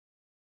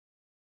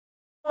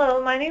Hello,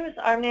 my name is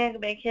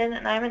Armnia Bacon,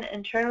 and I'm an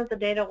intern with the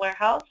Data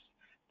Warehouse.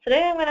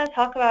 Today I'm going to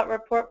talk about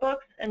report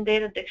books and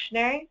data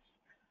dictionaries.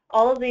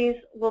 All of these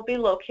will be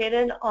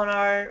located on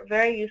our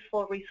very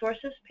useful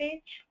resources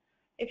page.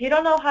 If you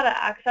don't know how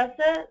to access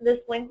it, this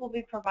link will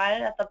be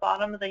provided at the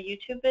bottom of the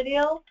YouTube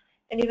video,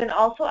 and you can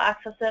also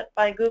access it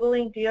by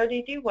Googling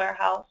DoDG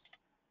Warehouse,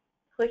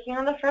 clicking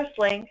on the first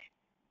link,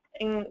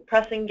 and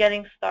pressing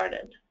Getting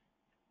Started.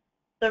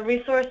 The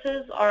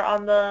resources are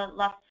on the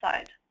left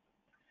side.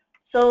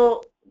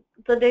 So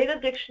the data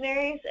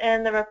dictionaries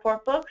and the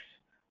report books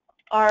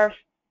are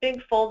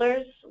big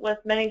folders with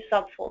many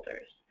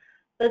subfolders.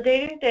 The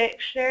data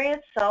dictionary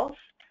itself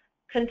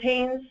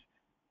contains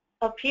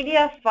a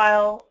PDF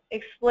file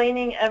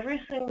explaining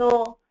every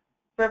single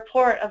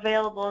report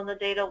available in the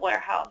data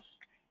warehouse.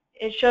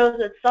 It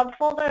shows its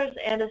subfolders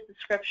and its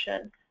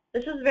description.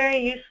 This is very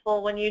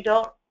useful when you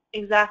don't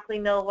exactly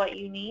know what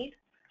you need.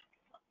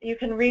 You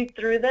can read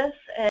through this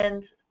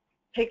and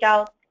pick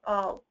out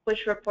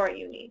which report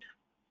you need.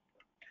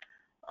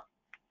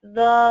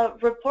 The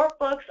report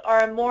books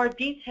are a more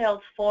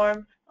detailed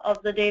form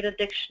of the data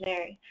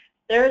dictionary.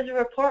 There is a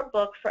report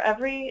book for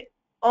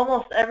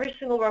almost every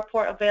single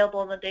report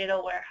available in the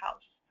data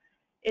warehouse.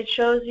 It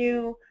shows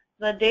you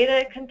the data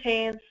it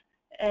contains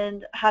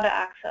and how to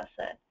access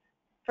it.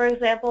 For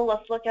example,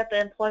 let's look at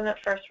the Employment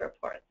First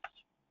reports.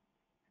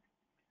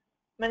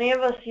 Many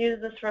of us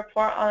use this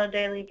report on a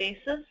daily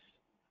basis.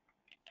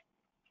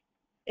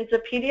 It's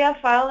a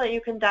PDF file that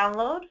you can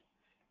download,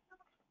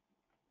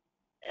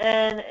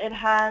 and it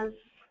has,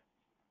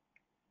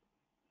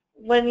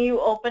 when you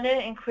open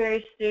it in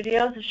Query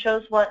Studios, it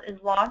shows what is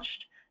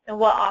launched and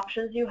what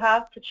options you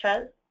have to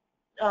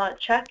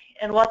check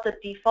and what the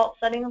default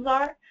settings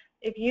are.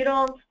 If you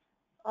don't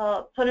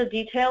put a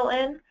detail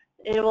in,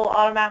 it will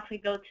automatically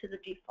go to the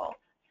default.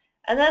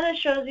 And then it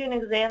shows you an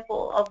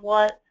example of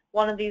what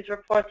one of these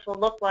reports will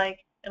look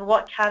like and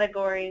what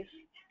categories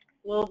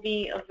will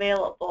be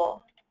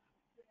available.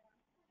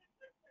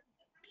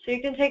 So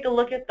you can take a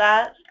look at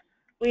that.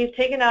 We've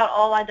taken out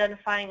all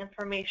identifying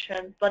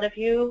information, but if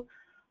you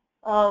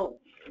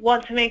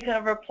want to make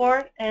a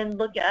report and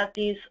look at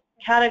these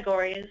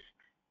categories,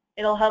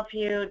 it'll help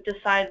you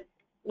decide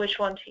which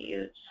one to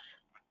use.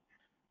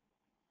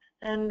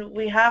 And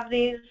we have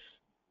these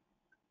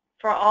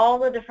for all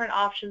the different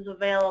options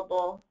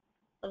available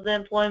of the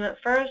Employment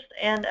First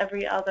and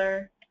every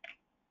other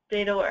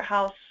data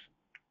warehouse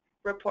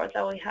report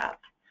that we have.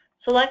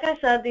 So like I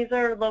said, these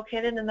are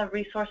located in the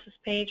resources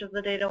page of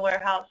the data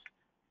warehouse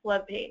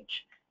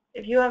webpage.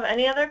 If you have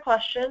any other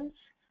questions,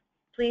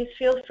 please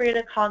feel free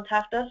to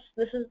contact us.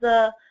 This is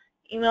the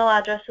email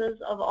addresses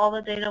of all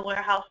the data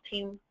warehouse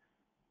team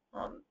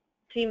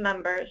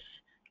members,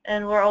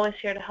 and we're always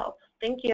here to help. Thank you.